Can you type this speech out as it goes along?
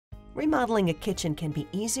Remodeling a kitchen can be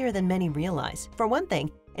easier than many realize. For one thing,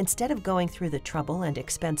 instead of going through the trouble and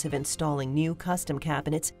expense of installing new custom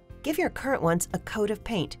cabinets, give your current ones a coat of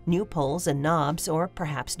paint, new pulls and knobs, or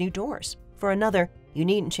perhaps new doors. For another, you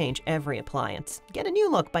needn't change every appliance. Get a new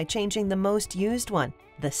look by changing the most used one,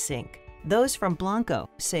 the sink. Those from Blanco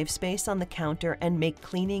save space on the counter and make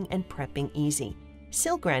cleaning and prepping easy.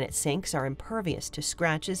 Silgranit sinks are impervious to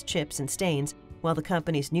scratches, chips, and stains, while the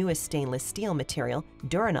company's newest stainless steel material,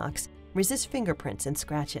 Durinox, resists fingerprints and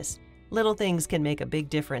scratches. Little things can make a big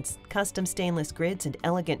difference. Custom stainless grids and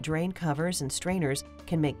elegant drain covers and strainers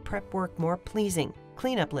can make prep work more pleasing,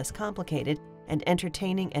 cleanup less complicated, and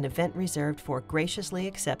entertaining, an event reserved for graciously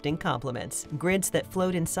accepting compliments. Grids that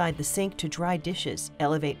float inside the sink to dry dishes,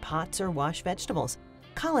 elevate pots or wash vegetables.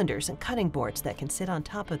 Colanders and cutting boards that can sit on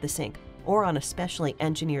top of the sink or on a specially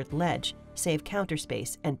engineered ledge save counter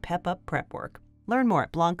space and pep up prep work. Learn more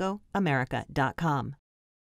at BlancoAmerica.com.